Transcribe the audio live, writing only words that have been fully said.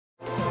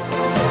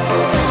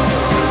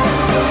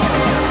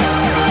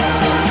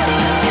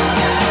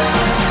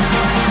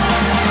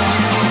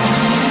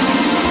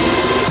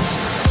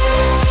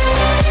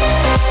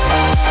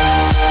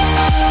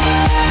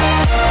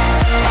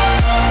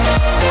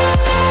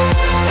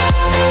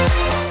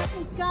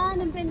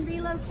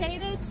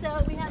relocated,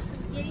 so we have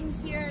some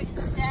games here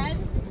instead.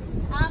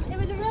 It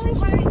was a really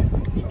hard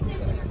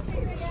decision of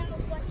figuring out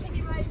what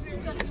kiddie rides we were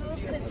going to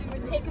move because we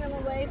were taking them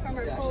away from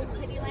our cold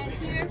kiddie land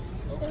here,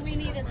 but we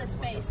needed the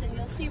space, and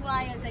you'll see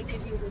why as I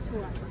give you the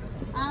tour.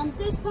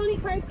 This pony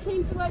park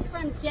came to us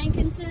from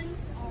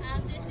Jenkinson's.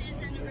 This is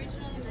an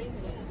original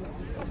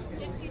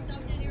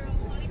 1950-something-year-old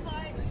pony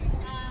park.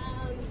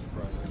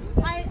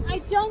 I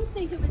don't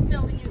think it was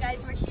built when you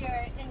guys were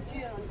here in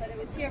June, but it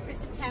was here for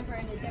September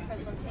in a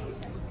different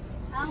location.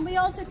 We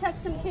also took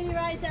some kiddie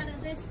rides out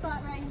of this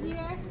spot right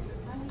here,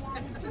 and we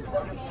added some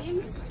more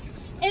games.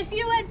 If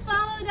you had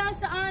followed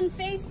us on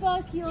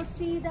Facebook, you'll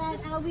see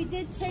that we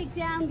did take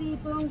down the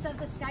booms of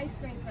the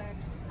skyscraper.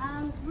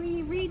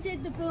 We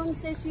redid the booms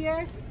this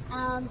year.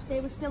 They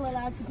were still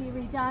allowed to be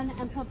redone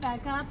and put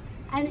back up.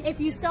 And if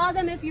you saw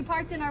them, if you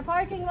parked in our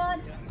parking lot,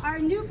 our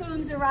new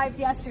booms arrived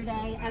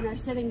yesterday and are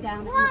sitting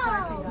down in the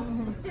parking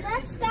lot.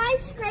 That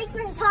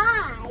skyscraper is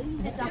high.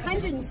 It's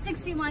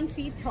 161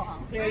 feet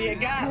tall. There you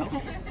go.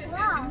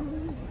 Wow.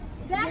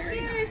 Back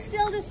here is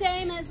still the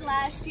same as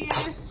last year.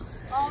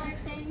 All our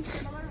same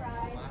similar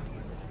rides.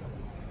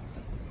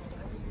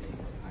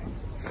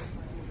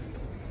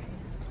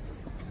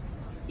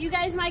 You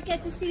guys might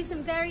get to see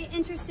some very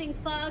interesting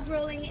fog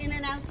rolling in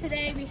and out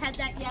today. We had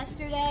that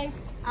yesterday.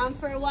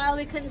 For a while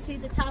we couldn't see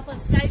the top of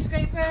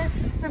skyscraper.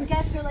 From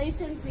guest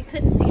relations we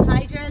couldn't see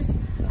hydras.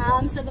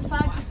 So the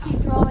fog just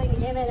keeps rolling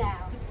in and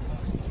out.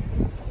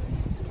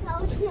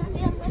 So it's going to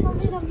be a little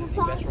bit of a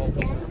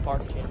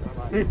fog again.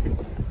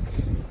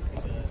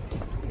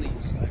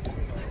 Please.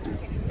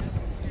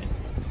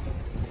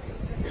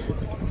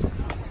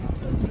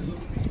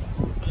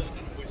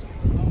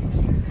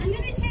 I'm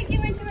going to take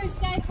you into our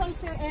sky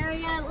coaster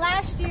area.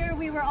 Last year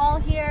we were all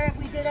here.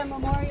 We did a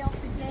memorial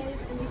for Dave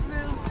and we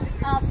threw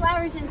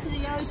flowers into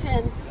the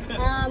ocean.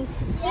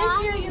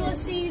 This year you will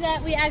see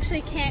that we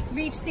actually can't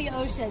reach the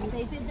ocean.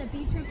 They did the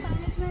beach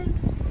replenishment,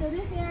 so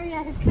this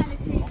area has kind of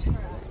changed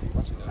for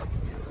us.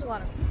 There's a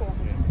lot of cool.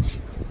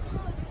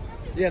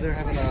 Yeah, they're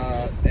having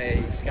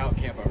a scout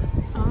camp over.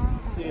 Oh.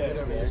 Yeah,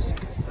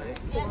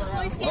 Yeah, the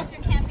Boy Scouts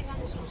are camping on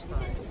the beach.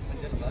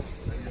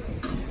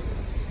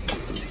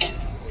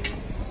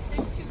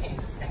 There's two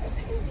gates.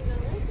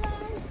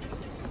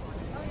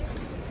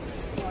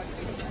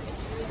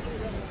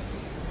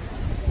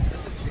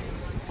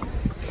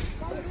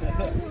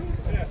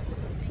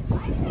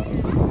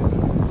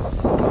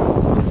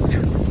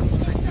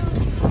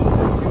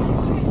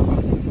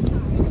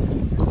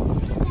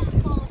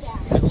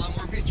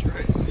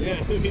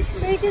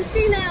 So you can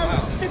see now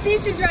the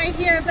beach is right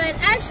here, but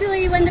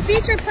actually when the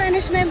beach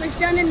replenishment was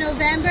done in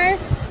November,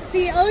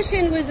 the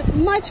ocean was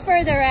much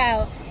further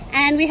out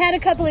and we had a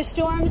couple of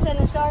storms and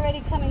it's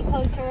already coming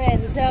closer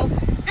in. So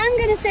I'm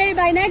going to say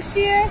by next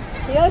year,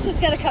 the ocean's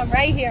going to come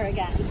right here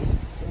again.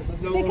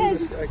 No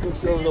because I could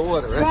go over the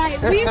water,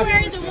 right? Right, we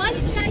were the one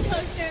sky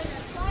coaster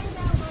that flies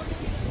out over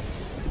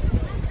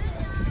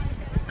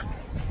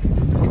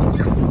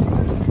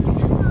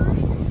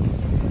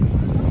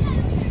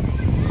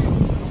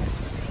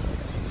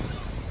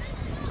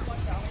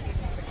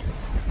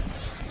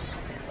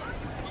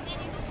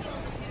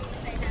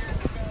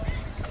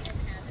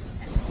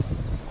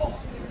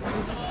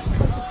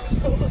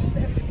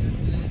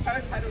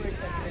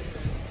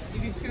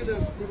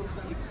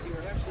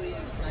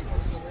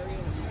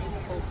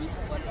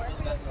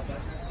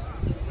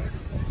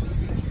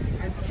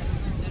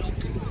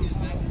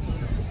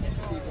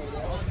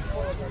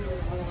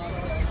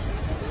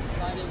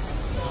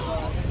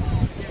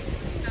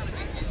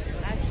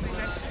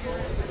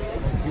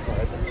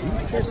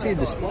I can't see a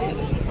display.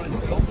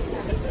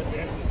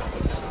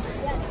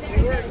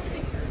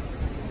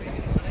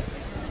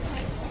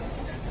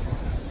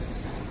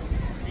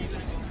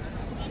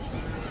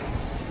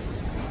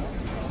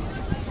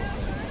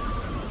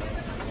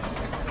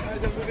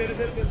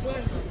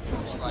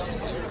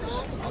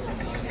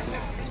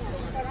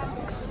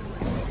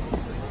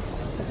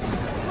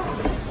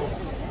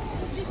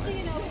 just so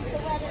you know, it's the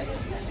weather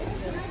this way.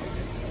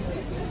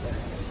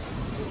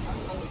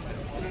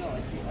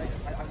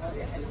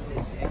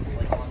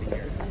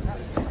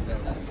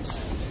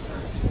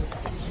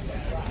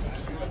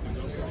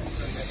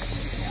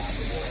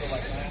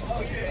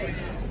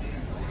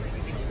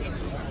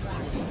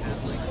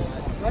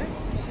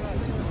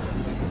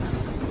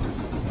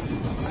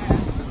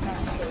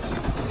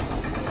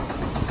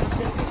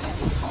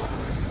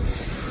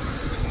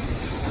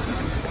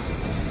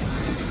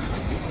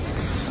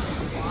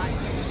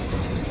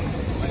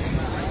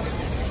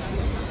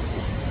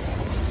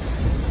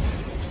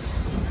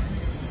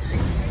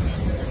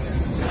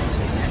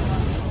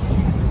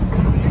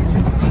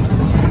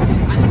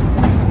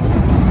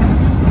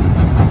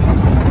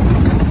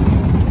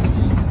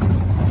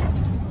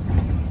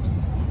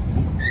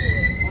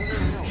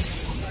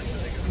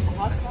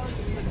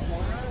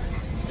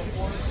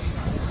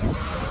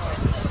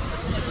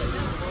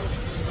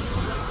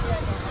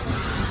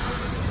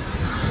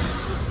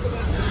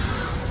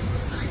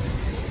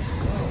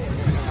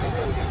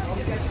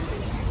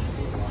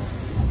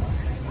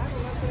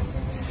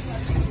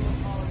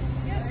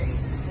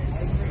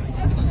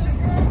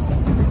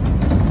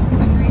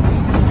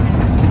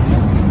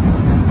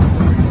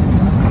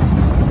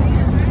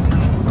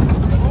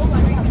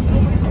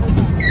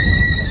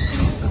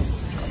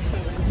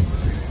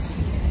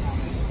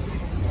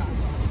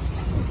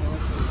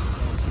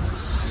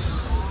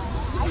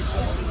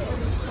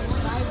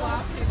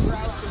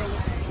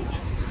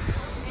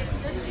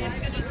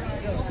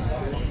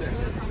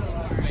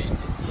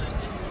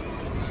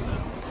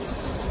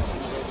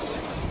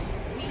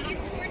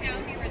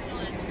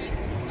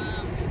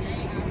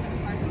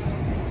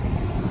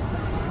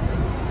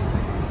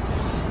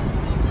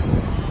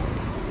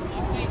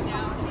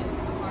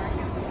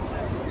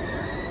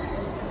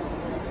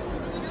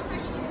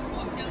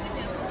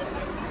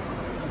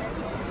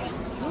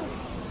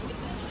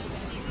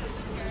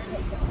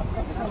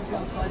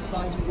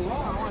 Good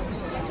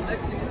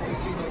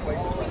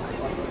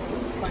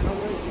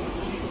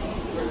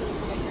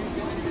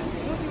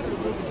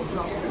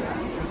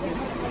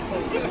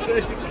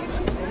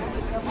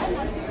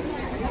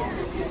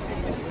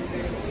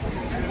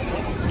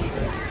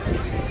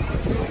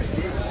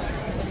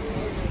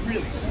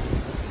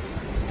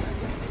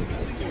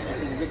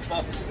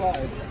spot for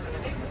slide.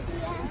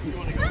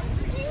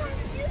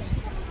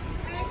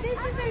 This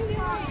is our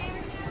new area.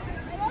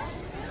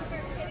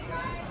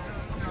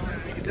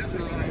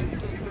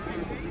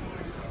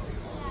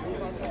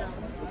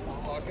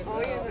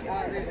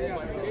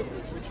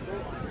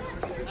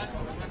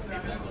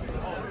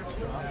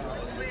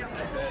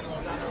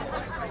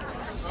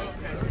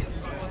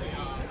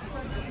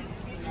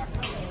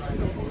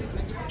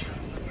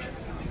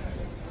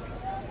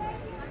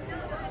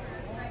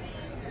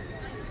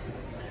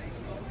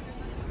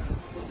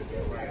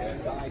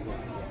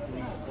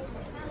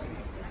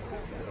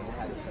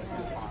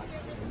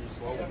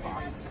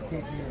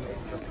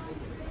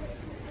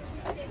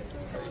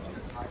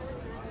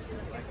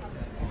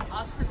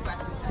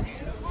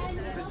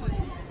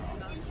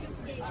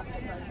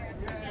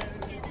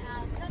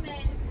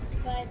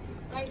 But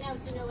right now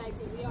it's a no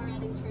exit. We are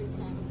adding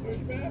turnstiles. The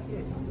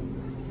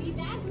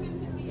bathrooms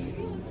that we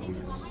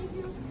relocated behind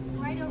you,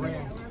 right over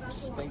there. We're about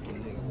to walk.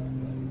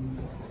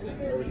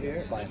 Over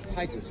here by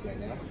Hydros right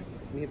now.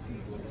 We have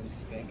people in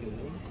spanking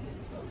room.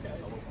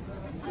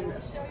 I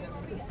will show you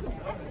when we get there.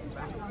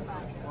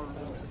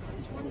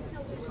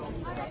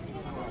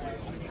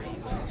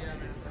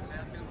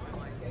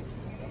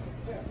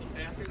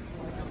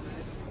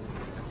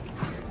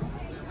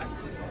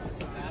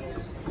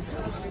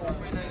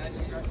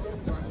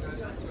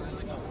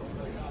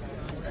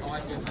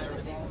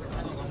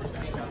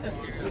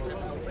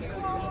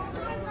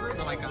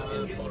 Like a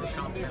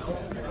Photoshop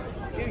house.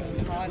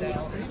 Getting hot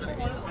out.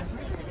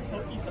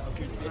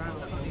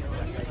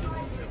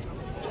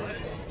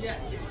 Yeah,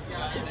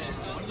 it is.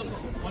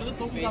 One of the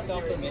pokies Space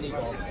off the mini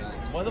golf.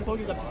 One of the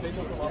pokies up the space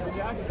off the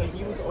lumberjack, but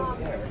he was over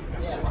there.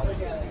 Yeah.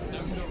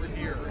 Now he's over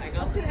here.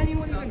 How could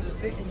anyone even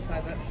fit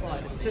inside that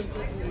slide? It's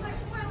simply.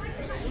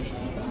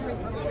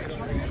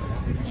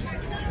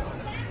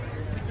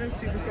 No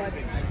super slide.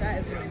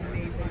 That is an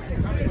amazing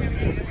picture.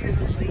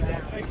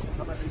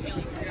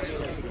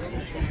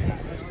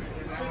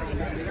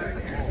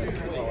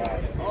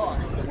 Oh,